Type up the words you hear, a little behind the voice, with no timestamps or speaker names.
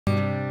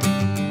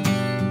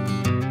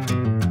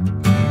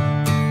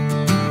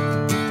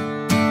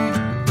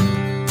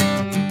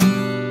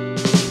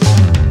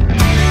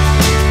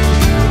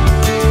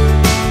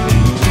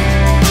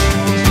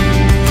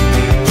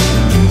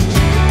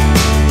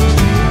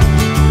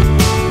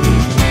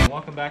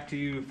back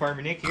to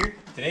Farmer Nick here.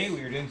 Today we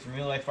are doing some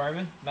real life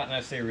farming. Not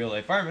necessarily real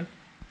life farming,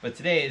 but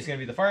today is going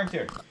to be the farm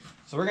tour.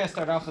 So we're going to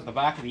start off with the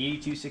back of the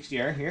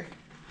 8260R here.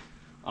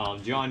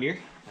 John Deere.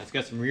 That's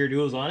got some rear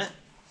duals on it.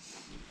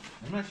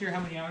 I'm not sure how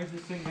many hours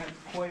this thing has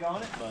quite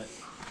on it, but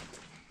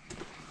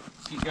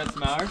she's got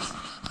some hours.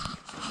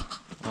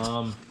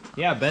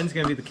 Yeah, Ben's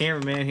going to be the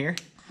cameraman here,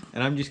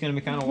 and I'm just going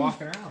to be kind of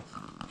walking around.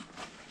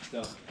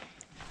 So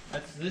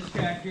this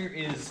tractor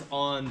is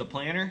on the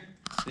planter.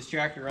 This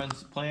tractor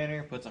runs the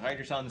planter, puts a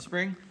hydrous on the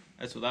spring.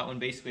 That's what that one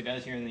basically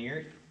does here in the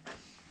yard.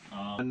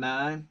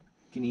 9,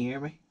 can you hear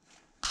me?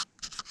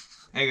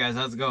 Hey guys,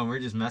 how's it going? We're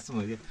just messing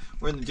with you.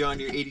 We're in the John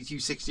Deere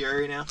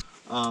 8260R right now.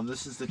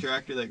 This is the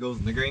tractor that goes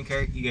in the grain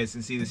cart. You guys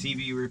can see the CV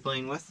we were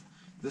playing with.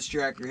 This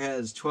tractor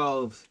has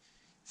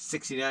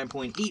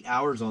 69.8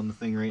 hours on the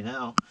thing right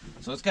now.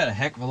 So it's got a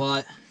heck of a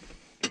lot.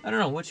 I don't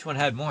know which one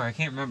had more, I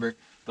can't remember.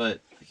 But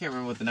I can't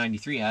remember what the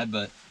 93 had,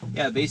 but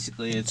yeah,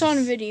 basically it's on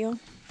video.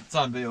 It's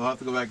on video. I'll have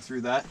to go back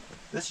through that.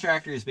 This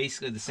tractor is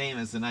basically the same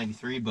as the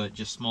 93, but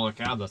just smaller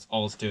cab. That's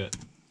all to it.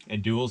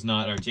 And duals,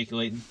 not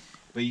articulating.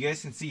 But you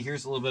guys can see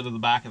here's a little bit of the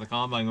back of the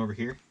combine over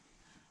here.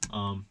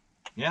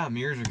 Yeah,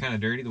 mirrors are kind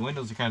of dirty. The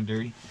windows are kind of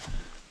dirty.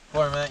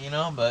 Format, you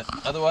know, but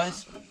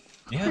otherwise,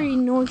 yeah. Pretty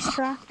nice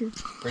tractor.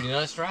 Pretty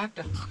nice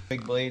tractor.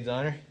 Big blades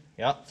on her.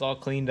 Yeah, it's all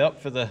cleaned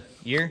up for the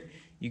year.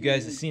 You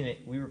guys have seen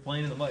it. We were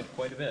playing in the mud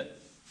quite a bit.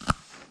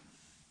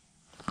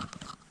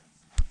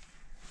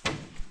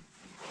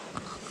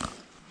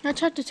 I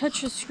just have to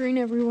touch the screen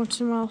every once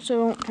in a while so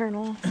it won't turn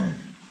off.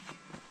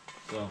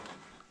 So,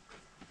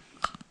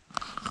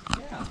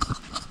 yeah.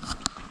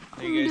 I'm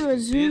gonna do a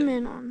zoom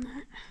in on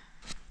that.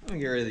 Let me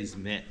get rid of these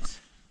mitts.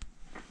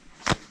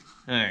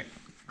 Alright,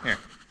 here.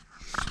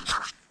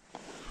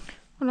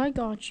 But I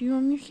got you.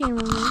 I'm your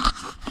cameraman.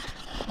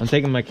 I'm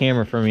taking my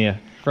camera from you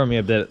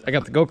a bit. I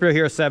got the GoPro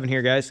Hero 7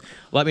 here, guys.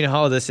 Let me know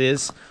how this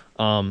is.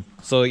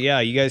 So yeah,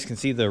 you guys can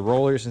see the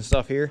rollers and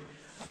stuff here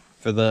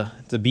for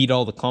to beat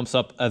all the clumps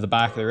up at the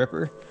back of the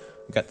ripper.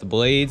 We got the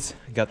blades,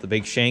 we got the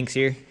big shanks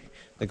here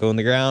that go in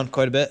the ground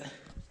quite a bit.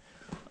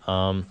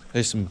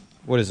 There's some,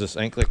 what is this?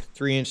 I think like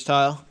 3-inch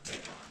tile.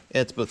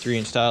 Yeah, it's about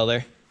 3-inch tile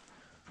there.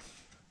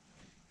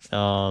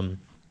 So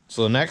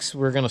next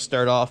we're gonna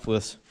start off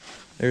with,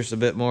 there's a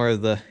bit more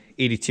of the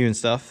 82 and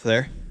stuff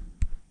there.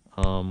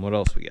 What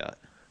else we got?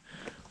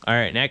 All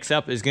right, next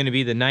up is gonna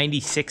be the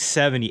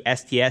 9670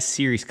 STS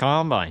series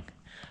combine.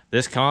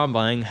 This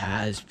combine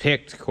has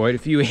picked quite a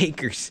few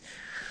acres.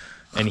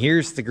 And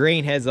here's the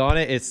grain heads on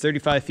it. It's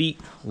 35 feet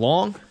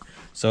long.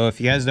 So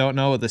if you guys don't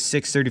know what the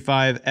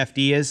 635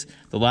 FD is,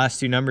 the last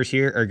two numbers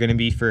here are gonna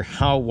be for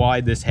how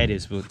wide this head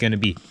is gonna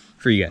be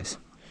for you guys.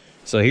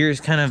 So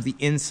here's kind of the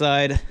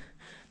inside,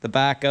 the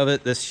back of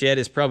it. This shed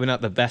is probably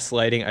not the best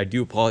lighting. I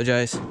do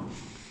apologize.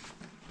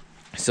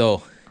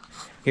 So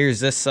here's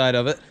this side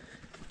of it.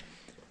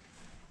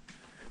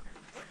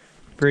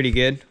 Pretty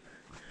good.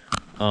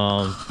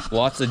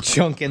 Lots of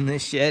junk in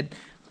this shed.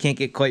 Can't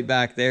get quite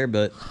back there,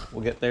 but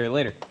we'll get there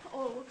later.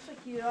 Oh, it looks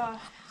like you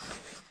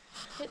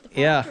hit the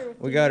yeah,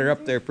 we got her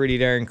up there pretty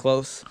darn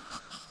close.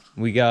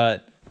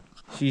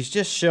 She's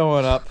just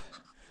showing up.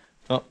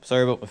 Oh,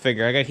 sorry about my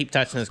finger. I gotta keep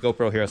touching this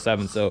GoPro Hero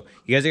 7, so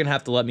you guys are gonna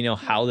have to let me know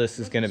how this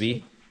is gonna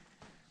be.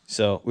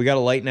 So we got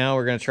a light now.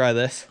 We're gonna try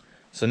this.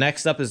 So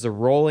next up is the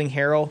rolling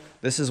harrow.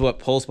 This is what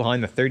pulls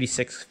behind the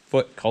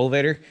 36-foot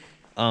cultivator.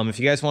 If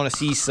you guys want to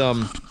see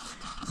some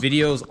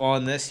videos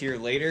on this here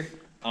later,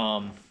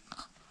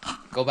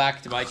 go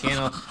back to my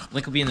channel.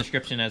 Link will be in the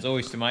description as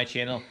always to my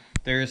channel.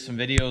 There's some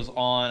videos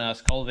on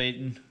us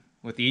cultivating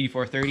with the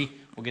 8430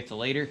 we'll get to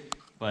later,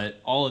 but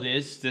all it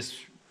is, this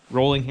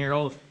rolling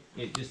harrow,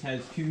 it just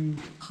has 2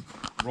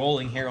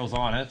 rolling harrows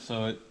on it,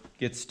 so it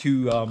gets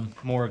 2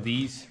 more of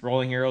these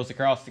rolling harrows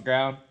across the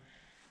ground.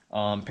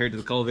 Compared to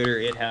the cultivator,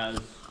 it has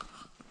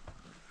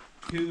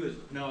 2,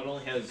 no, it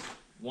only has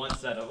 1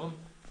 set of them.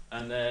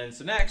 And then,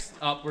 so next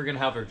up, we're gonna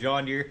have our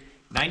John Deere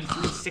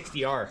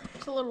 9360R.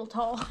 It's a little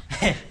tall.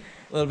 A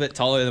little bit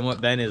taller than what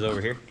Ben is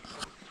over here.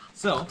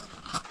 So,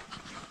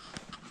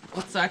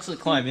 let's actually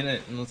climb in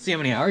it and let's see how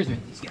many hours we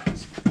have these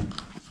guys.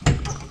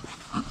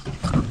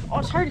 Oh,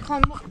 it's hard to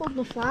climb up with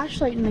the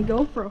flashlight and the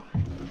GoPro.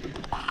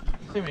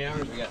 Let's see how many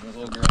hours we got in this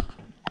little girl.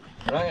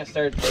 We're not gonna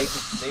start today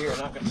because today we're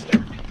not gonna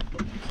start.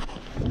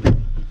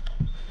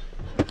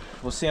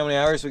 We'll see how many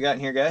hours we got in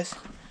here, guys.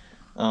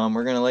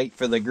 We're gonna wait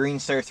for the Green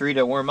Star 3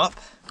 to warm up.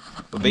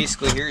 But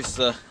basically, here's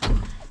the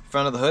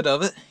front of the hood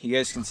of it. You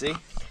guys can see.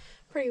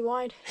 Pretty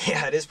wide.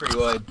 Yeah, it is pretty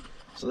wide.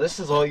 So this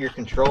is all your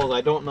controls.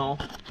 I don't know.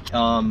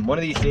 One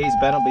of these days,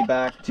 Ben will be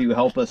back to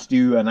help us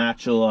do an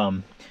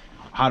actual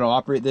how to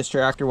operate this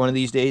tractor. One of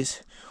these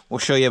days, we'll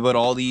show you about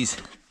all these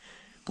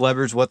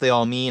levers, what they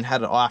all mean, how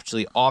to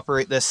actually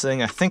operate this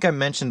thing. I think I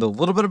mentioned a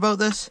little bit about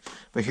this,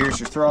 but here's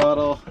your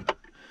throttle.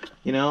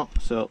 You know,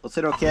 so let's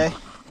hit OK.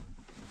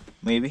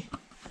 Maybe.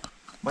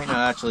 Might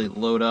not actually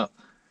load up.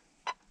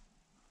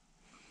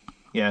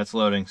 Yeah, it's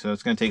loading, so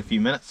it's going to take a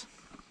few minutes.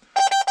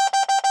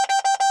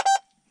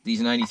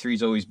 These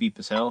 93s always beep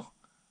as hell.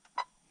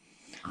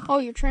 Oh,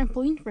 your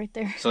trampoline's right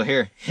there. So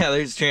here, yeah,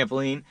 there's a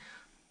trampoline.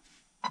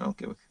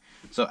 Okay.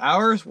 So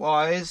hours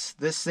wise,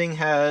 this thing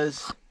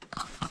has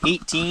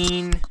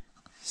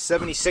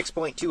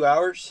 1876.2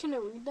 hours. Can I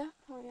read that?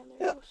 Oh, yeah,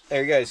 there it goes.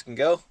 There you guys can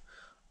go.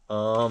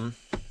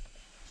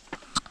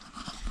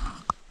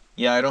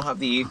 Yeah, I don't have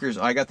the acres.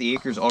 I got the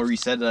acres all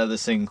reset out of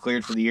this thing,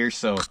 cleared for the year,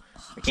 so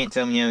I can't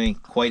tell you how many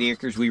quite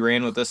acres we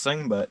ran with this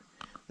thing, but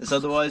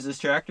otherwise this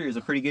tractor is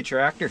a pretty good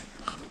tractor.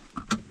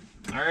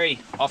 Alrighty,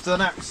 off to the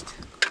next.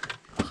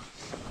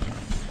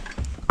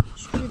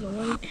 Screw the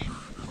light.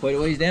 Quite a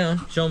ways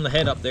down. Show them the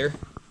head up there.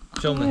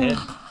 Show them the head.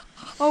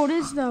 Oh, it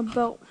is the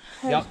belt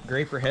head. Yep,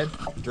 draper head.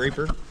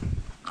 Draper.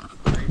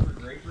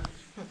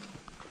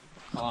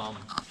 Yeah.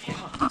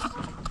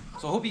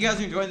 So I hope you guys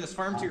are enjoying this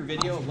farm tour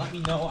video. Let me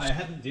know. I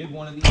haven't did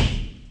one of these,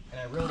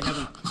 and I really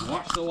haven't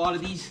watched a lot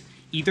of these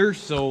either.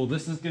 So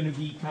this is going to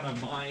be kind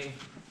of my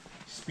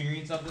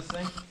experience of this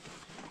thing.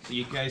 So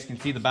you guys can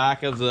see the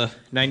back of the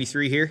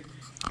 93 here.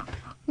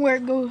 Where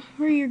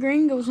your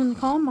grain goes in the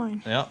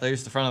combine. Yeah,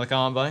 there's the front of the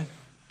combine.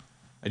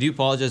 I do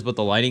apologize about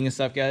the lighting and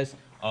stuff, guys.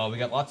 We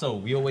got lots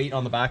of wheel weight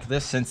on the back of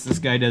this. Since this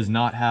guy does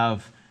not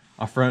have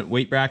a front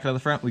weight bracket on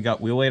the front, we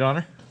got wheel weight on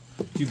her.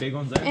 Two big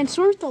ones there. And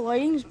since the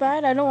lighting's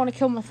bad, I don't want to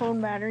kill my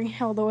phone battery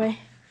all the way.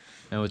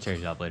 And we'll charge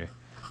it up later.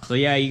 So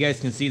yeah, you guys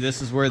can see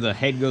this is where the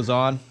head goes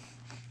on.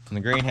 From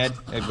the grain head,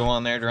 it'd go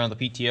on there to run the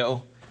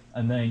PTO.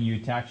 And then you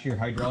attach your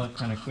hydraulic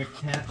kind of quick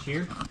attach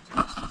here.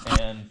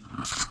 And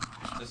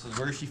this is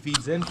where she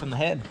feeds in from the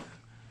head.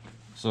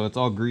 So it's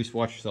all grease.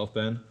 Watch yourself,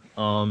 Ben.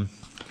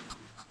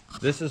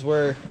 This is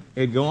where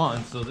it'd go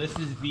on. So this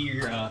is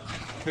your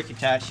quick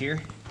attach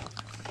here.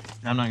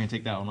 I'm not gonna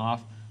take that one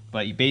off.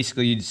 But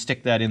you'd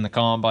stick that in the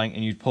combine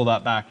and you'd pull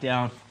that back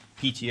down.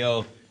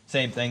 PTO,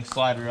 same thing,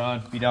 slide it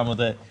on, be done with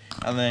it.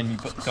 And then you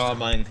put the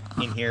combine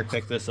in here,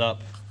 pick this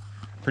up.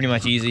 Pretty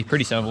much easy,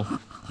 pretty simple.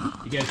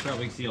 You guys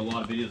probably see a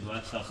lot of videos of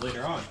that stuff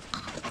later on.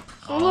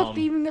 Oh look,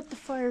 they even got the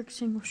fire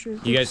extinguisher.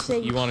 You guys,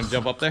 you want to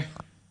jump up there?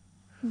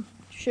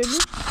 Should we?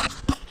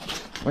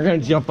 We're gonna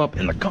jump up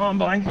in the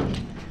combine.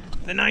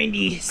 The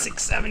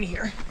 96.7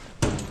 here.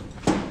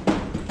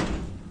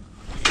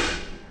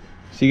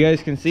 So you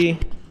guys can see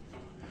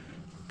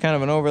kind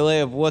of an overlay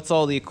of what's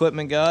all the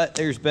equipment got.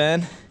 There's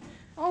Ben.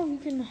 Oh, you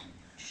can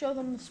show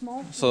them the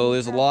small. So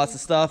there's lots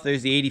of stuff.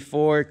 There's the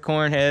 84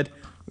 corn head.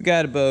 We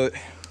got about,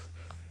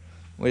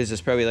 what is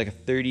this? Probably like a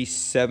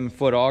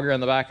 37-foot auger on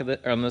the back of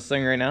on this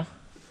thing right now.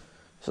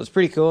 So it's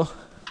pretty cool.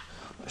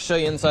 I'll show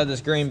you inside this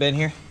grain bin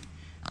here.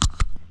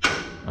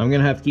 I'm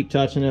gonna have to keep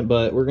touching it,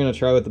 but we're gonna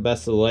try with the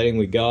best of the lighting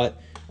we got.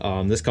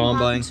 This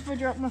combine. If I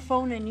drop my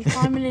phone and you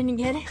climb it in and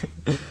get it.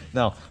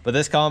 No, but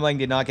this combine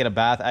did not get a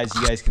bath, as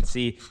you guys can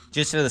see.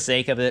 Just for the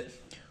sake of it,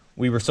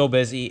 we were so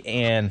busy,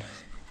 and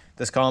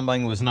this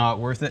combine was not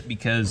worth it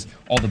because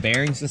all the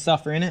bearings and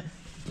stuff are in it.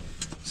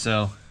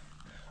 So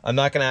I'm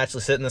not gonna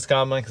actually sit in this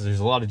combine because there's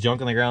a lot of junk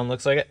on the ground,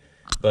 looks like it.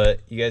 But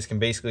you guys can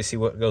basically see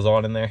what goes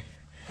on in there.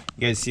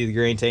 You guys see the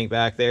grain tank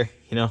back there,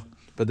 you know.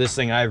 But this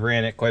thing, I've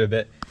ran it quite a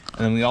bit.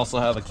 And then we also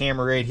have a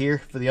camera right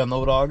here for the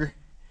unload auger.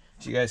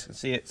 So you guys can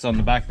see it. It's on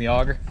the back of the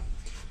auger.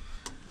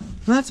 And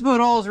that's about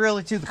all is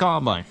really to the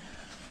combine.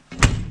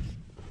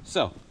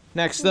 So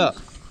next up,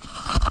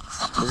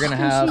 we're gonna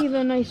have. See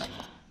the nice.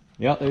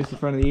 Yep, there's the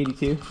front of the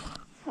 82.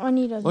 I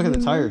need a. Look at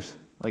the tires.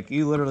 Like,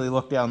 you literally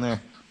look down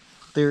there.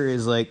 There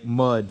is like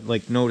mud.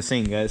 Like,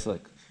 noticing, guys.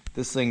 Like,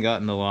 this thing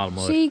got in a lot of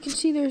mud. See, you can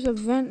see there's a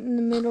vent in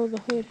the middle of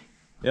the hood.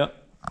 Yep.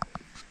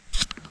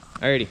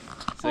 Alrighty.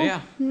 So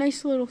yeah.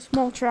 Nice little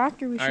small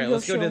tractor. We should Alright,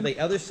 let's go to the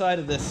other side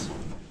of this.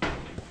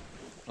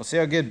 Let's see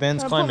how good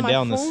Ben's climbing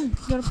down this.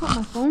 Gotta put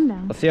my phone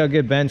down. Let's see how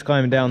good Ben's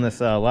climbing down this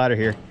ladder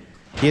here.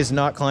 He has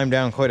not climbed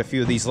down quite a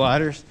few of these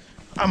ladders.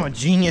 I'm a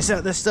genius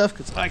at this stuff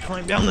because I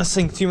climbed down this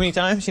thing too many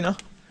times, you know.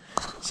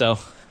 So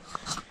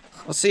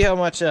let's see how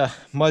much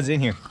mud's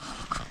in here.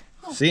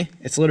 Oh. See,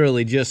 it's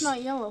literally just. It's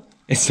not yellow.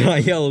 It's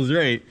not yellow,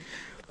 right?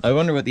 I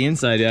wonder what the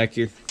inside back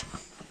here.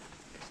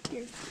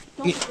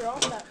 Don't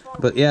drop that far.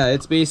 But yeah,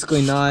 it's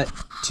basically not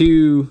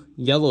too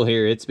yellow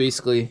here. It's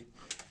basically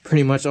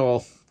pretty much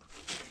all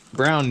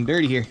brown and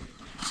dirty here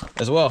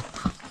as well.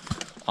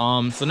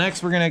 So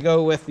next we're gonna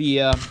go with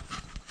the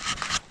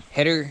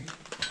header,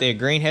 the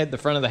grain head, the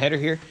front of the header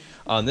here.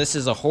 This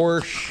is a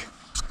horse,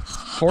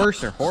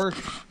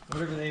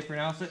 whatever they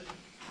pronounce it.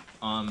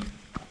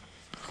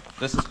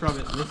 This is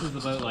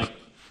about like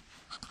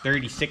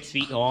 36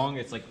 feet long.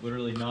 It's like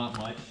literally not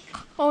much.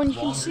 Oh, and you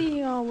can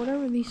see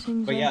whatever these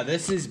things But are. yeah,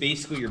 this is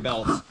basically your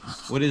belts.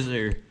 What is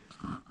there?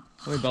 How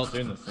many belts are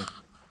in this thing?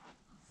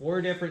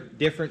 4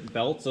 different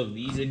belts of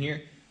these in here.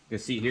 You can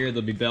see here,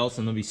 there'll be belts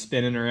and they'll be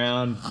spinning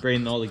around,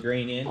 bringing all the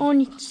grain in. Oh,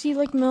 and you can see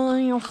like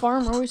Millennial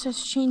Farmer always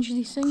has to change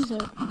these things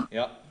out.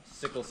 Yep,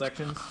 sickle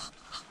sections.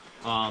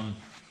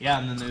 Yeah,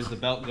 and then there's the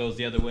belt goes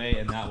the other way,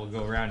 and that will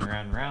go around and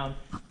around and around.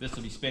 This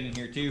will be spinning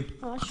here too.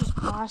 Oh, that's just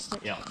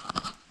plastic. Yeah.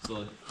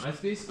 So that's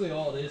basically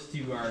all it is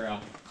to our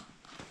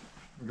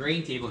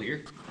grain table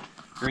here.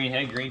 Grain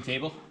head, grain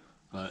table.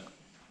 But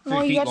 3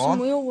 Oh, you feet got long. some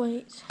wheel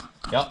weights.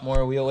 Yep,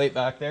 more wheel weight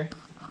back there.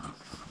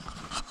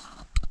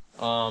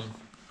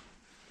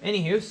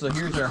 Anywho, so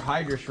here's our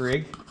hydrous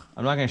rig.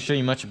 I'm not going to show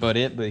you much about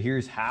it, but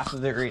here's half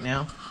of it right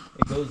now.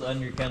 It goes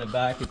under kind of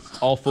back. It's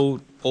all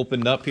full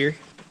opened up here.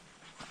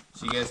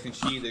 So you guys can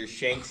see there's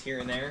shanks here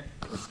and there.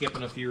 We're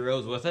skipping a few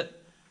rows with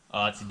it.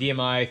 It's a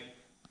DMI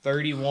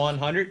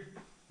 3100,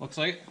 looks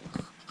like it.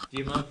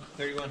 DMI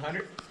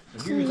 3100.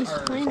 So here's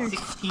our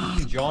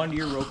 16 John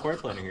Deere row crop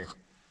planter here.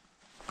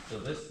 So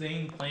this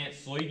thing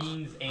plants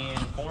soybeans and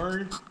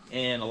corn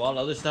and a lot of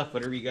other stuff,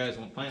 whatever you guys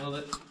want to plant with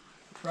it.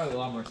 Probably a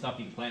lot more stuff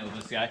you can plant with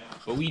this guy.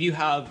 But we do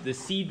have the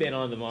seed bin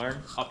on the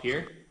barn up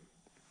here.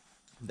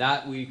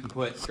 That we can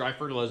put dry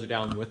fertilizer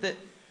down with it.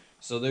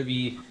 So there'd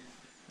be,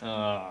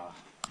 where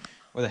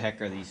the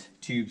heck are these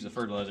tubes of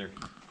fertilizer?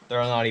 They're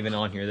not even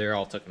on here. They're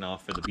all taken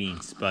off for the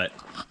beans. But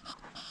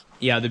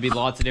yeah, there'd be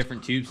lots of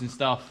different tubes and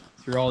stuff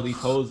through all these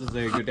hoses.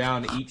 They go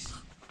down to each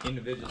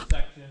individual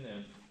section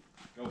and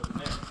go from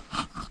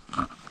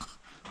there.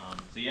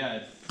 So yeah,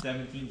 it's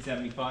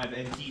 1775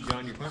 NT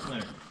John Deere plant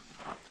planter.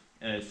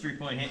 It's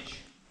 3-point hitch.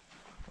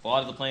 A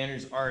lot of the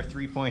planters are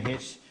 3-point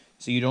hitch,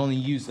 so you'd only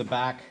use the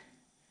back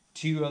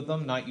 2 of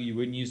them. You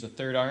wouldn't use the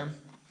third arm.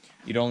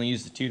 You'd only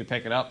use the 2 to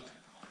pick it up.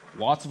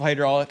 Lots of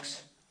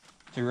hydraulics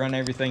to run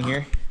everything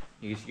here.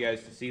 You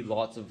guys can see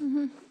lots of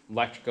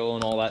electrical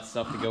and all that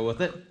stuff to go with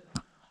it.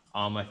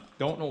 I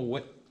don't know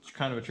what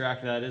kind of a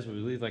tractor that is, but we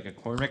believe like a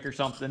Cormick or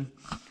something.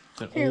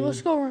 Here,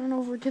 let's go run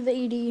over to the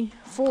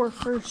 84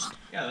 first.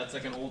 Yeah, that's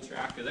like an old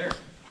tractor there.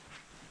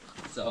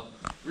 So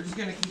we're just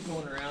gonna keep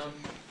going around.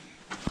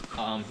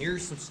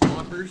 Here's some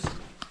stompers.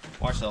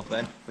 Watch yourself,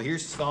 Ben. But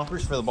here's the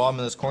stompers for the bottom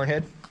of this corn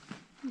head.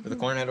 For the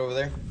corn head over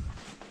there.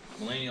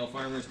 Millennial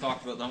farmers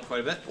talked about them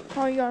quite a bit.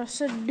 Oh, you got a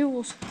set of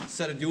duals.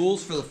 Set of duals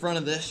for the front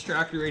of this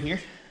tractor right here.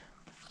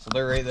 So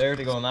they're right there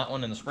to go on that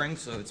one in the spring.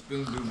 So it's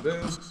boom, boom,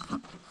 boom.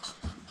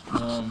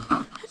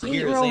 So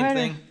here the same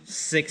thing.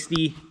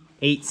 60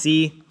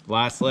 8C.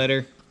 Last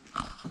letter.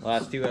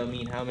 Last 2, I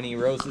mean how many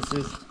rows this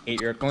is.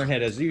 8-yard corn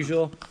head as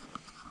usual.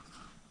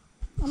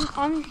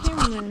 I'm your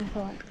cameraman, I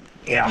thought.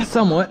 Yeah,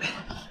 somewhat.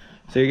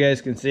 So you guys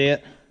can see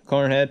it.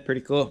 Corn head,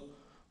 pretty cool.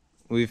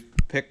 We've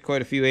picked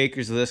quite a few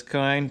acres of this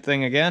kind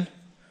thing again.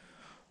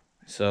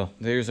 So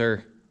there's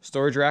our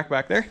storage rack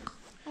back there.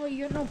 Oh,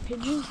 you got no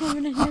pigeons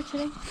moving in here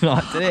today?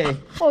 Not today.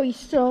 Oh, you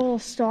still have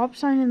a stop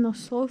sign and those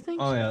slow things?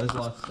 Oh yeah, there's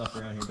lots of stuff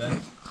around here,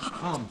 Ben.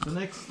 So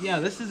next, yeah,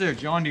 this is our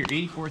John Deere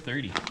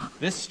 8430.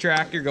 This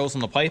tractor goes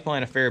on the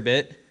pipeline a fair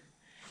bit,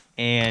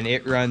 and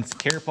it runs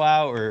care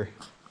plow, or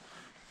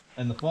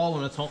in the fall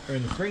when it's home, or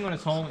in the spring when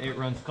it's home, it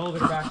runs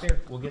cultivator back there.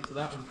 We'll get to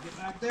that when we get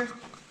back there.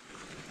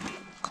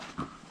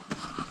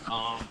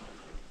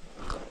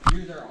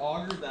 Here's our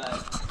auger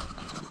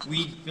that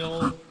we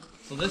filled.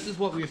 So this is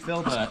what we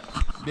filled that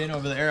bin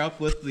over there up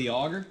with the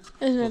auger.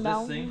 Isn't it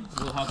this thing,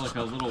 we'll have like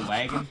a little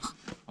wagon,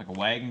 like a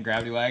wagon,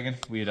 gravity wagon.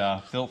 We'd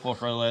fill it full of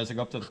fertilizer,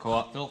 go up to the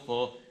co-op, fill it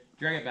full,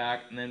 drag it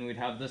back, and then we'd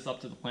have this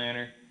up to the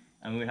planter,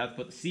 and we'd have to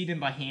put the seed in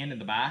by hand in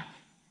the back,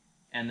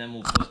 and then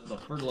we'll put the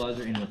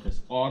fertilizer in with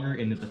this auger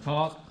into the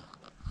top.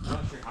 I'm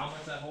not sure how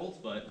much that holds,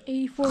 but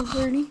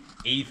 8430.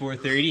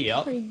 8430,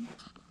 yep.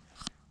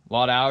 A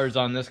lot of hours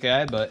on this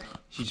guy, but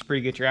she's a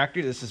pretty good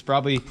tractor. This is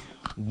probably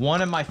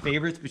one of my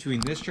favorites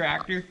between this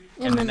tractor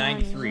and the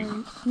 93.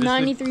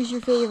 93 is your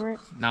favorite.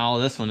 No,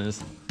 this one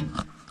is.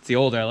 It's the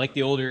older. I like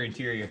the older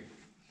interior.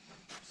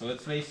 So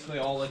it's basically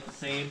all like the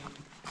same.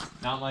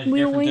 Not much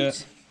Wheel different to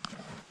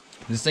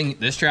weights. it.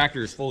 This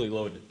tractor is fully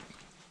loaded.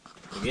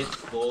 Like, it's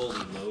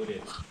fully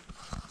loaded.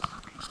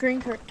 Green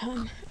cart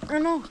time. Or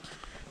no,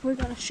 we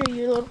gotta show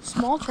you a little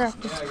small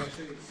tractor. Yeah, I gotta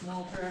show you the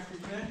small tractor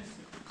next.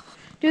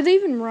 Do they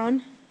even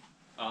run?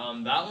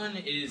 That one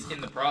is in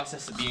the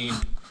process of being.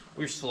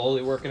 We're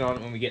slowly working on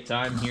it when we get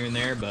time here and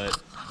there,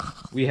 but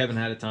we haven't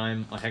had a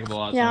heck of a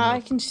lot of time. Yeah,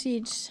 I can see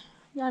it's.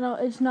 I know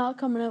it's not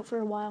coming out for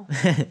a while.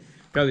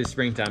 Probably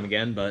springtime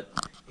again, but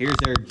here's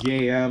our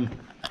JM.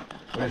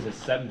 What is this?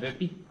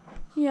 750.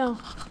 Yeah.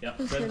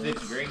 Yep,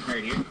 750 grain cart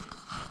here.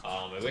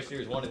 I wish there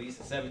was one of these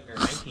at 7 or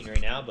 19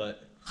 right now,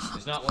 but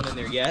there's not one in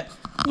there yet.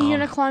 You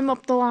gonna climb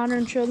up the ladder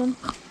and show them?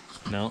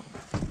 No.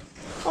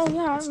 Oh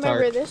yeah, I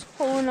remember this.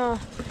 Pulling a.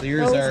 So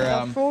here's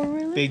our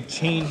four-wheeler. big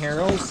chain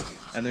harrows,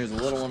 and there's a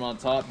little one on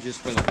top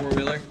just for the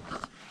 4-wheeler.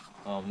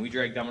 We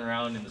drag them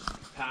around in the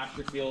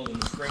pasture field in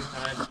the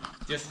springtime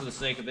just for the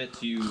sake of it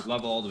to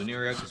level all the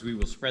manure out, because we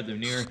will spread the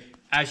manure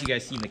as you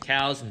guys seen the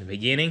cows in the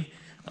beginning.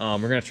 We're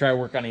going to try to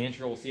work on an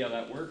intro. We'll see how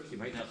that works. You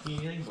might not see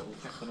anything, but we'll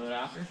check them out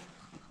after.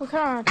 What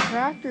kind of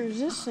tractor is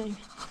this thing?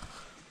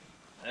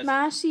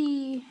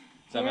 Massey.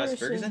 Is that Massey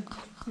Ferguson?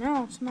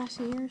 No, it's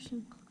Massey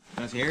Harrison.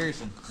 Massey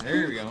Harrison.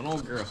 There we go, an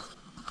old girl.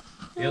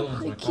 The other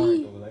one's my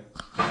key. over there.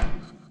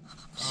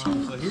 So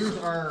here's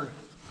our,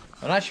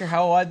 I'm not sure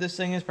how wide this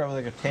thing is,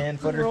 probably like a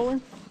 10-footer.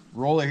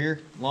 Roller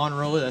here, lawn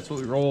roller. That's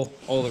what we roll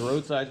all the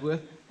roadsides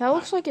with. That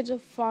looks like it's a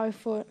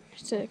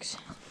 5'6".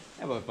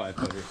 Yeah, about 5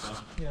 footer, so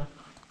yeah.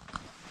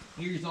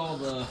 Here's all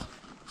the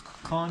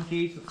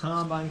concaves with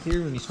combines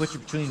here when you switch it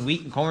between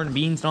wheat and corn and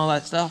beans and all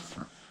that stuff.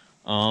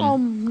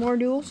 More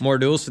duals. More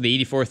duals for the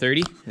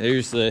 8430.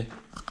 There's the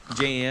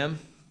JM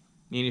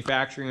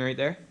manufacturing right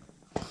there.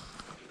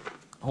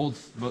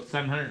 Holds about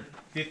 700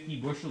 50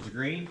 bushels of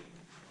grain,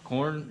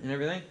 corn and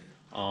everything.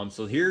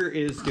 So here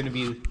is going to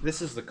be,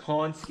 this is the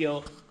con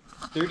scale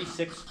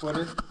 36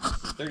 footer,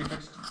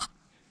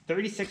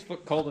 36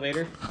 foot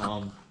cultivator.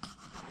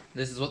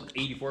 This is what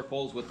 84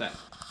 poles with that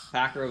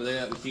packer over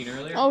there that we seen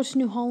earlier. Oh, it's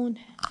New Holland.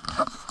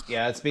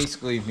 Yeah, it's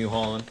basically New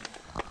Holland.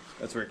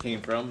 That's where it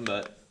came from,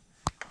 but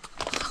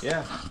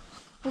yeah.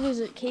 What is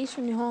it, Case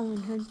or New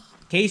Holland?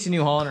 Case and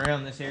New Holland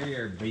around this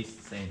area are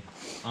based the same.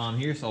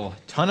 Here's a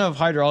ton of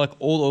hydraulic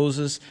old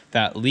hoses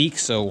that leak,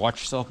 so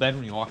watch yourself, Ben,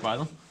 when you walk by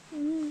them.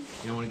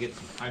 You don't want to get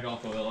some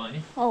hydraulic oil on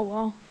you. Oh,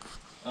 wow.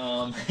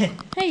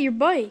 Hey, your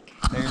bike.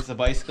 There's the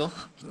bicycle.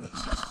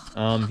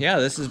 Yeah,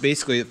 this is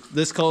basically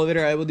this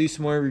cultivator. I will do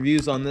some more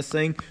reviews on this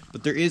thing,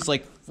 but there is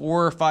like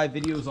 4 or 5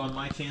 videos on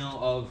my channel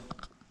of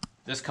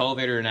this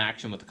cultivator in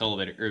action with the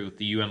cultivator, or with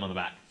the UM on the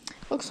back.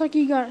 Looks like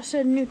you got a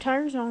set of new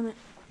tires on it.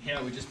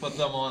 Yeah, we just put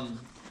them on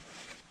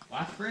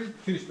last spring?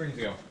 2 springs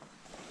ago.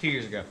 2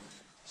 years ago.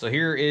 So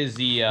here is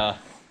the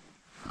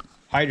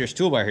Hydrus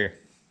toolbar here.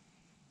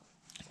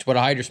 To put a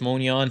Hydrus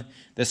Moni on,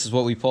 this is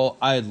what we pull.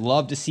 I'd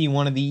love to see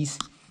one of these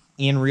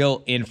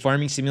in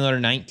Farming Simulator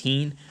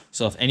 19.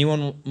 So if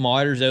anyone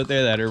modders out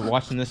there that are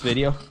watching this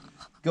video,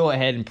 go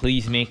ahead and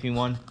please make me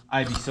one.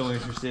 I'd be so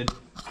interested.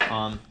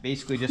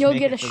 Basically just You'll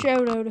get a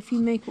shout out if you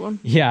make one.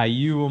 Yeah,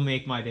 you will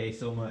make my day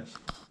so much.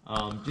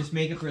 Just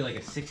make it for like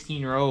a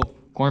 16-row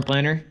corn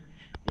planter,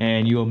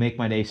 and you will make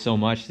my day so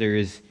much. There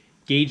is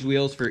gauge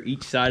wheels for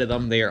each side of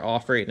them. They are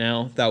off right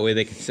now. That way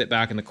they can sit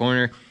back in the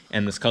corner,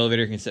 and this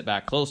cultivator can sit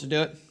back closer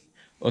to it.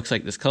 Looks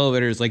like this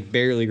cultivator is like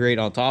barely great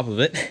on top of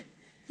it.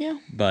 Yeah.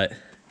 But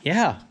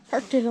yeah.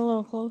 Parked it a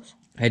little close.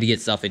 I had to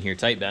get stuff in here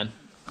tight, Ben.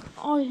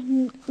 Oh,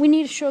 we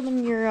need to show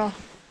them your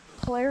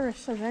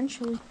Polaris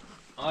eventually.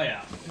 Oh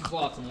yeah, there's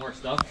lots of more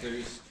stuff.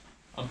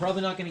 I'm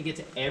probably not going to get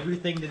to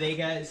everything today,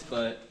 guys,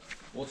 but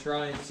we'll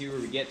try and see where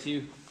we get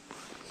to.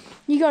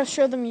 You got to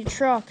show them your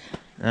truck.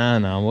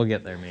 No, we'll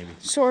get there maybe.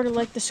 Sort of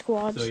like the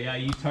squads. So yeah,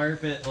 you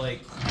tarp it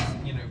like,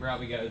 you know,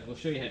 probably guys. We'll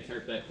show you how to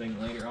tarp that thing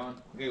later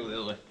on. Okay, with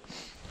Ilda.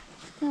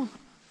 Yeah.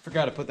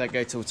 Forgot to put that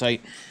guy so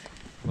tight.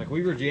 Like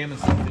we were jamming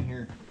stuff in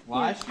here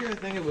last year. I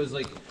think it was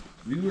like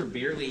we were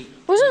barely.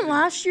 Wasn't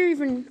last year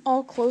even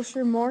all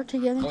closer, more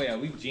together? Oh yeah,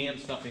 we jammed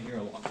stuff in here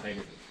a lot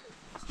tighter.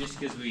 Just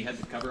because we had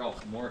the cover all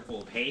more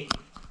full of hay.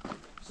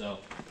 So,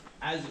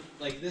 as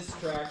like this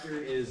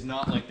tractor is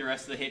not like the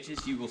rest of the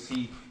hitches, you will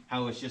see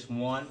how it's just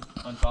one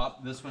on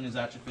top. This one is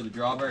actually for the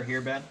drawbar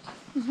here, Ben.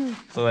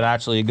 So it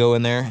actually go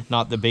in there,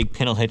 not the big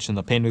pintle hitch and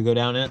the pin would go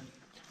down it.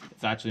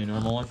 It's actually a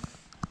normal one.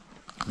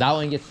 That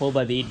one gets pulled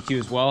by the 82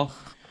 as well.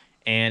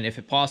 And if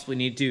it possibly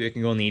needed to, it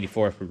can go in the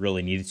 84 if we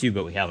really needed to,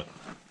 but we haven't.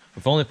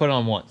 We've only put it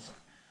on once.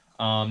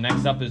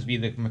 Next up is be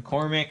the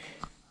McCormick.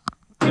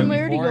 Didn't we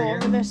already go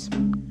over this?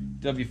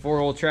 W4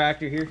 old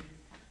tractor here.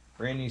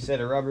 Brand new set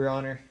of rubber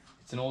on her.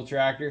 It's an old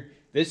tractor.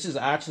 This is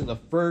actually the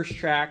first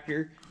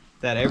tractor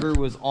that ever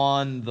was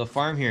on the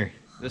farm here.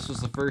 This was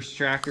the first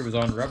tractor was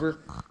on rubber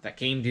that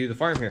came to the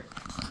farm here.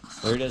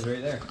 There it is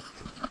right there.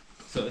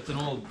 So it's an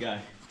old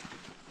guy.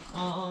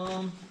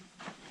 I'm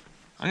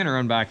gonna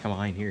run back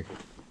behind here.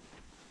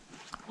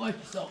 Wipe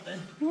yourself then.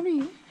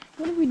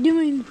 What are we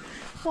doing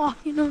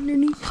walking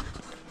underneath?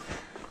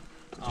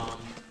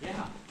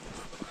 Yeah.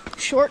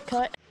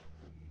 Shortcut.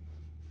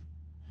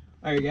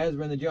 Alright guys,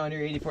 we're in the John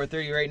Deere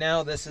 8430 right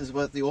now. This is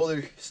what the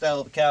older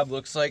style of the cab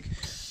looks like.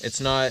 It's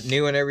not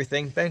new and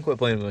everything. Ben, quit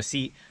playing with my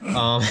seat.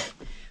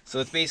 So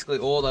it's basically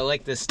old. I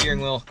like this steering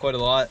wheel quite a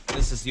lot.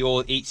 This is the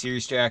old 8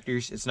 Series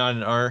tractors. It's not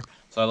an R,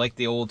 so I like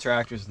the old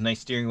tractors with a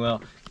nice steering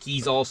wheel.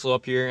 Keys also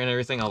up here and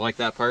everything. I like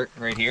that part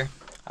right here.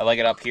 I like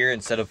it up here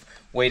instead of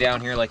way down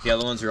here like the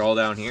other ones are all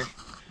down here.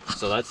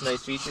 So that's a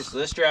nice feature. So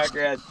this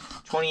tractor had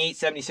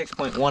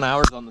 2876.1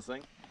 hours on this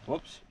thing.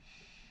 Whoops.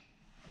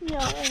 Yeah,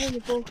 I heard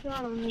it broke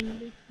out on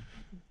me.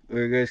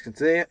 There you guys can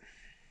see it.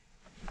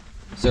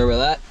 Sorry about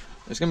that.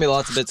 There's gonna be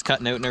lots of bits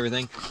cutting out and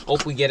everything.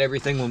 Hope we get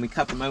everything when we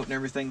cut them out and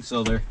everything,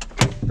 so they're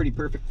pretty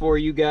perfect for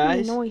you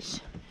guys. Nice.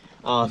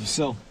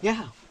 So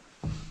yeah,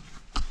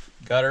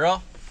 got her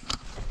all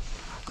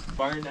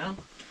fired now.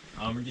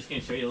 We're just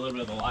gonna show you a little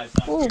bit of the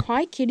livestock. Oh, here.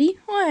 hi, kitty.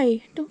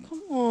 Hi. Don't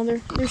come. Oh,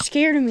 they're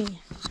scared of me.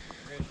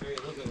 We're gonna show you a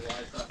little bit of the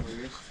livestock over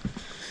here.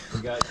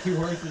 We got 2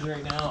 horses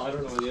right now. I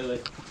don't know what the other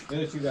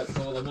 2 got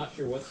sold. I'm not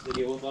sure what's the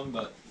deal with them,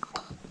 but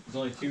there's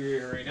only 2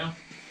 here right now.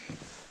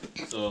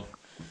 So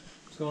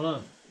what's going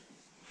on?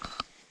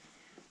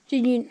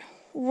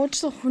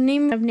 What's the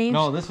name of names?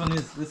 No, this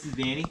is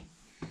Danny.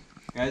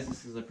 Guys,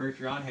 this is a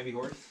Percheron heavy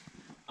horse.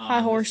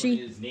 Hi, horsey.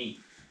 This one is Nate.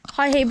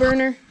 Hi, hey,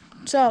 burner.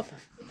 What's up?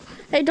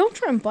 Hey, don't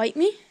try and bite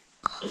me.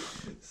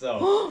 So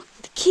Oh,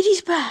 the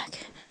kitty's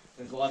back.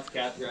 there's lots of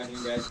cats around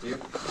here, guys, too.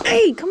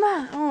 Hey, come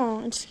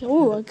on.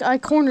 Oh, I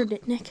cornered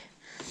it, Nick.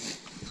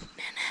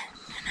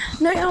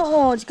 No,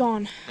 oh, it's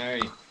gone.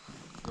 Alright,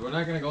 so we're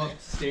not gonna go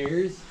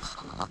upstairs.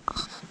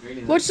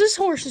 What's this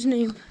horse's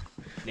name?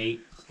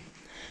 Nate.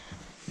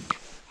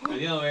 No,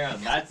 the other way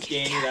around. That's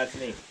Danny, that's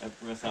Nate.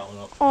 I messed that one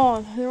up.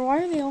 Oh,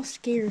 why are they all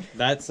scared?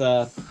 That's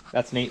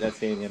Nate, that's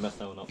Danny. I messed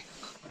that one up.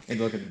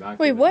 Maybe look at the back.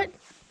 Wait, what?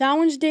 That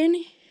one's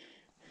Danny?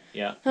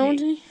 Yeah. How old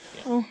is he?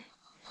 Yeah. Oh.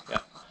 Yeah.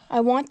 I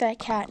want that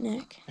cat,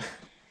 Nick.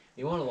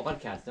 You want a lot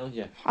of cats, don't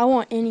you? I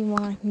want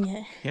anyone I can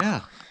get.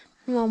 Yeah.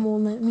 Mom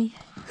won't let me.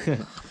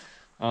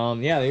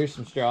 Yeah, there's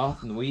some straw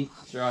from the wheat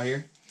straw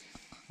here.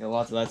 Got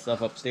lots of that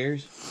stuff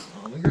upstairs.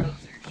 We go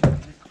upstairs.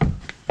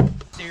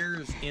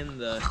 Upstairs in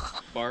the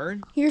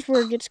barn. Here's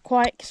where it gets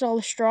quiet because all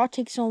the straw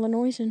takes all the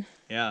noise in.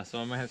 Yeah, so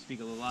I might have to speak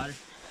a little louder.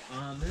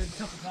 There's a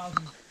couple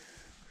thousand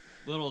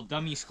little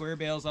dummy square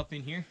bales up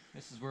in here.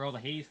 This is where all the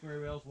hay square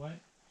bales went.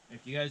 If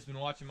you guys been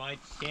watching my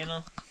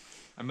channel,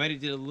 I might have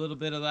did a little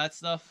bit of that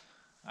stuff.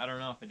 I don't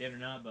know if I did or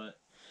not, but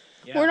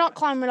yeah. We're not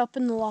climbing up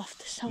in the loft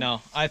this time.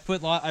 No, I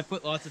put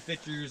lots of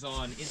pictures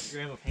on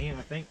Instagram of hay,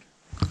 I think.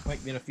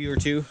 Might be in a few or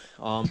two.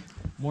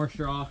 More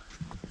straw,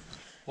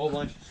 whole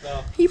bunch of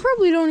stuff. You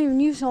probably don't even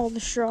use all the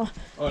straw.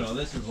 Oh no,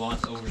 this is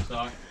lots of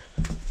overstock.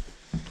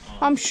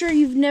 I'm sure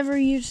you've never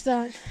used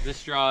that. This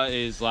straw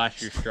is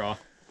last year's straw.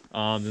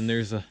 Then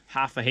there's a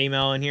half a hay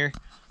mow in here.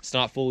 It's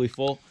not fully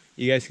full.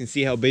 You guys can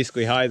see how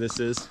basically high this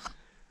is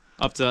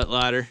up to that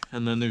ladder.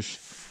 And then there's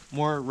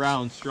more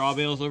round straw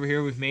bales over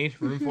here we've made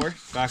room for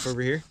back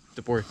over here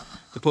to put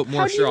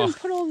more straw. How do you even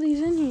put all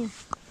these in here?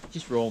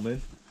 Just roll them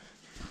in.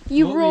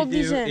 You rolled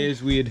these in. What we'd do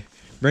is we'd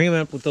bring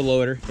them up with the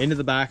loader into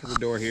the back of the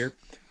door here,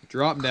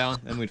 drop them down,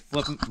 and we'd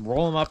flip them,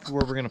 roll them up to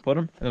where we're gonna put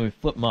them, and then we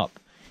flip them up,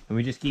 and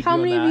we just keep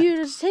doing that. How many of you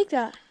does it take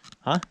that?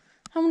 Huh?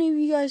 How many of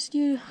you guys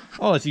do?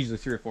 Oh, it's usually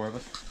 3 or 4 of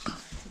us.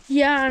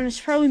 Yeah, and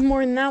it's probably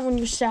more than that when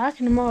you're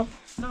stacking them up.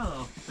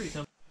 No, pretty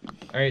simple.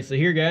 All right, so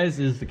here, guys,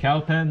 is the cow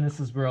pen. This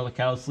is where all the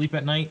cows sleep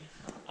at night.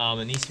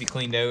 It needs to be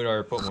cleaned out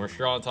or put more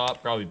straw on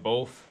top, probably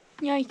both.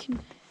 Yeah, you can.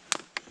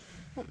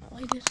 Oh, my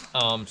light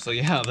is. So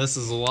yeah, this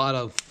is a lot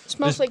of. It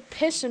smells like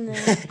piss in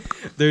there.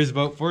 There's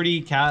about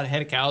 40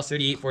 head of cows,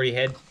 38, 40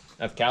 head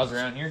of cows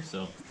around here.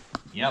 So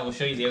yeah, we'll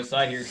show you the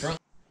outside here shortly.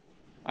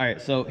 All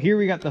right, so here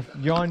we got the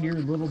John Deere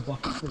little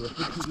bucket for the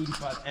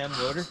 5085M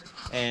loader,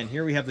 and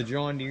here we have the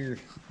John Deere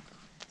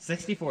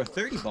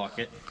 6430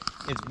 bucket.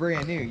 It's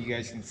brand new, you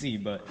guys can see,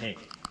 but hey,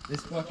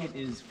 this bucket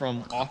is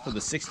from off of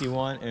the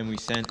 61, and we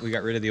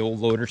got rid of the old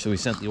loader, so we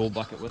sent the old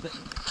bucket with it.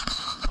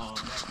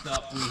 Next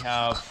up, we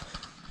have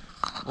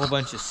a whole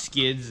bunch of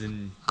skids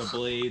and the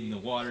blade and the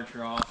water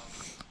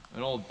trough,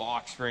 an old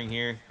box spring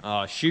here,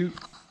 chute.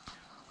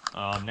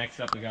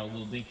 Next up, we got a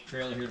little dinky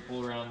trailer here to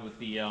pull around with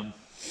the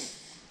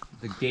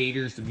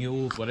gators, the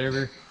mules,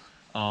 whatever.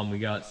 We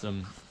got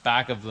some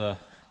back of the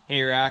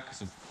hay rack,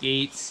 some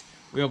gates,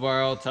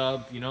 wheelbarrow,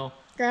 tub, you know.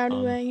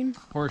 Gravity wagon.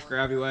 Horse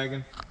gravity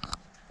wagon.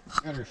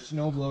 Got our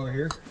snow blower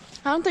here.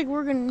 I don't think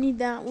we're gonna need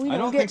that. We I don't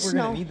don't get think we're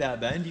snow. gonna need that,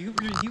 Ben. Do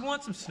you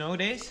want some snow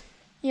days?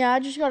 Yeah, I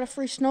just got a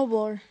free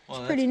snowblower. Well,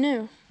 It's pretty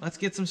new. Let's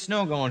get some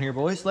snow going here,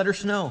 boys. Let her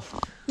snow.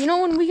 You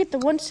know, when we get the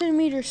 1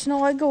 centimeter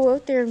snow, I go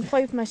out there and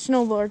play with my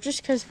snowblower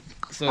just because.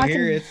 So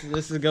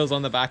this goes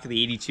on the back of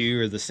the 82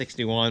 or the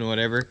 61,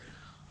 whatever.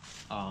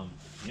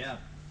 Yeah.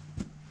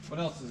 What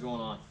else is going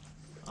on?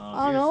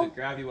 I don't here's know. the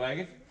gravity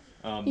wagon.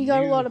 You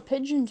got a lot of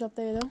pigeons up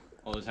there, though.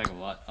 Oh, there's a heck of a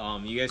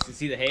lot. You guys can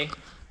see the hay.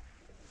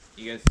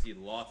 You guys see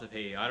lots of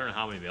hay. I don't know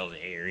how many bales of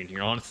hay are in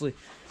here, honestly.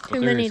 Too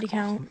many to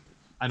count.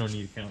 I don't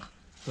need to count.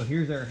 So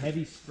here's our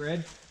heavy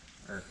spread.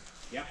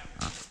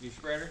 New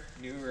spreader.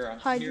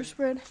 Hydro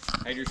spread.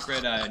 Hydro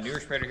spread, newer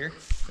spreader here.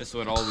 This is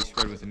what all we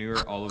spread with the newer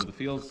all over the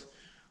fields.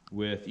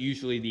 With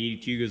usually the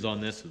 82 goes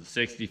on this with the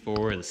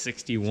 64, the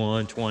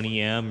 61,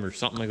 20M or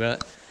something like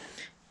that.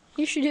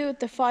 You should do it with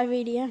the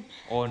 580M.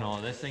 Oh no,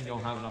 this thing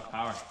don't have enough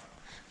power.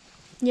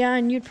 Yeah,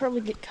 and you'd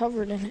probably get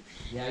covered in it.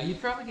 Yeah,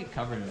 you'd probably get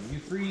covered in it. You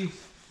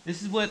freeze.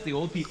 This is what the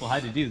old people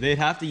had to do. They'd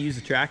have to use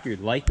a tractor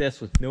like this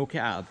with no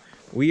cab.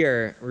 We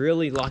are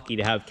really lucky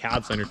to have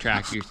cabs on our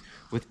tractors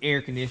with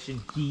air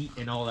conditioning, heat,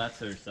 and all that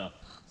sort of stuff.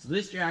 So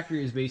this tractor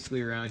is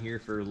basically around here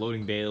for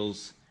loading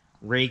bales,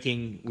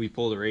 raking. We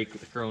pull the rake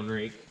with the Krone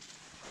rake.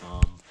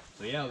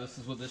 So yeah, this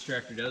is what this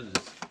tractor does, is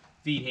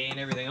feed hay and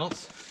everything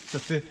else. It's a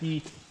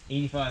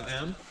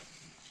 5085M.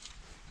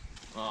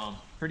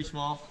 Pretty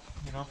small,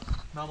 you know,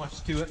 not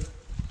much to it.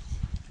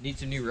 Need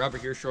some new rubber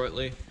here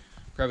shortly.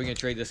 Probably gonna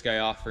trade this guy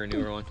off for a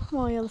newer one.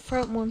 Well, yeah, the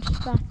front ones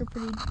back are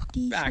pretty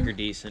decent. Back are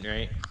decent,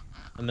 right?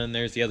 And then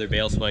there's the other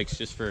bale spikes,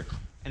 just for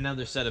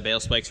another set of bale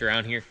spikes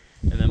around here.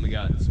 And then we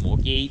got some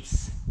old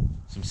gates,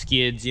 some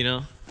skids, you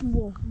know.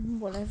 Whoa,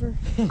 whatever.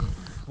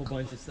 Whole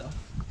bunch of stuff.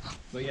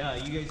 But yeah,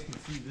 you guys can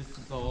see this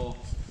is all,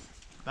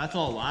 that's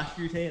all last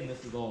year's hay, and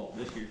this is all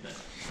this year's hay.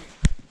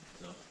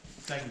 So,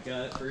 second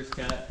cut, first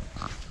cut.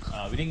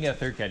 We didn't get a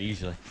third cut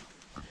usually.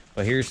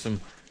 But here's some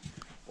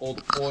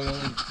old oil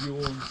and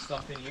fuel and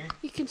stuff in here.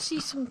 You can see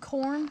some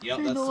corn Yep,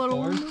 through that's the the little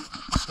corn window.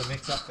 to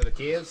mix up for the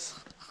calves.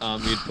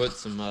 We'd put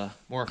some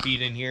more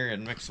feed in here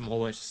and mix some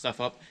whole bunch of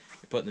stuff up.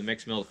 We put in the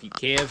mix mill to feed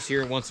calves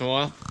here once in a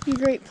while.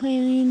 Great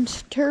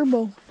Plains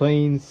Turbo.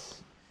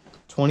 Plains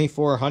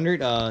 2400,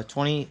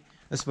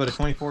 that's about a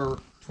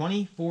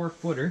 24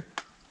 footer.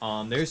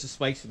 There's the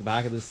spikes at the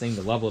back of this thing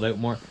to level it out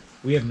more.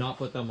 We have not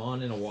put them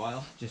on in a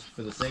while, just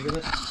for the sake of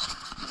it.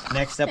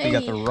 Next up, we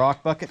got the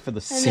rock bucket for the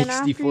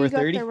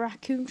 6430. The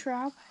raccoon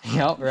trap.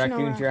 Yep,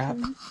 raccoon trap.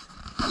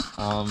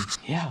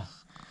 Yeah.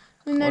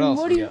 And then else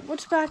what we do you? got?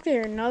 What's back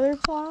there? Another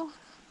plow?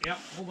 Yep,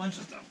 a whole bunch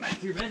of stuff back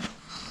here, Ben.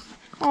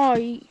 Oh,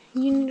 you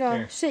need to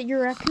Here. sit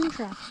your raccoon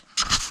traps.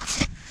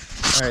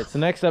 All right, so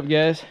next up,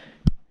 guys,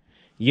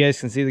 you guys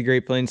can see the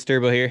Great Plains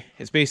turbo here.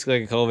 It's basically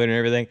like a cultivator and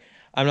everything.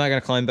 I'm not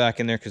gonna climb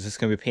back in there because it's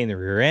gonna be a pain in the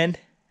rear end.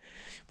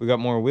 We got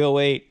more wheel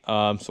weight,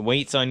 some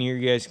weights on here.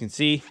 You guys can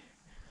see.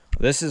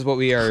 This is what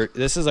we are.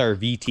 This is our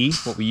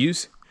VT, what we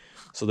use.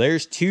 So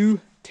there's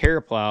 2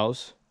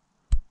 TerraPlows.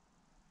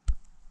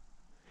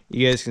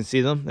 You guys can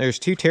see them. There's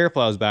 2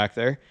 TerraPlows back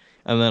there,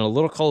 and then a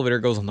little cultivator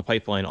goes on the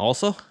pipeline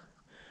also.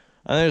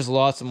 And there's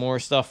lots of more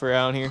stuff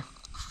around here.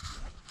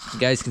 You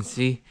guys can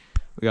see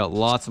we got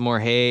lots of more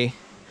hay.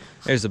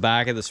 There's the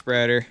back of the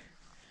spreader,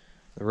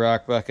 the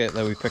rock bucket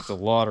that we picked a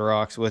lot of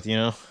rocks with, you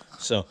know.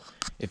 So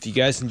if you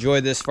guys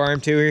enjoyed this farm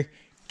tour,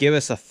 give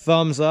us a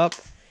thumbs up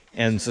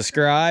and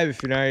subscribe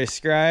if you're not already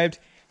subscribed,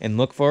 and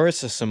look forward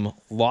to some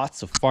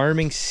lots of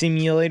farming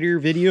simulator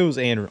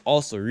videos and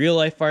also real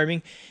life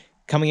farming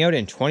coming out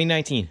in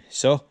 2019.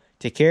 So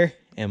take care,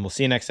 and we'll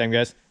see you next time,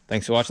 guys.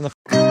 Thanks for watching the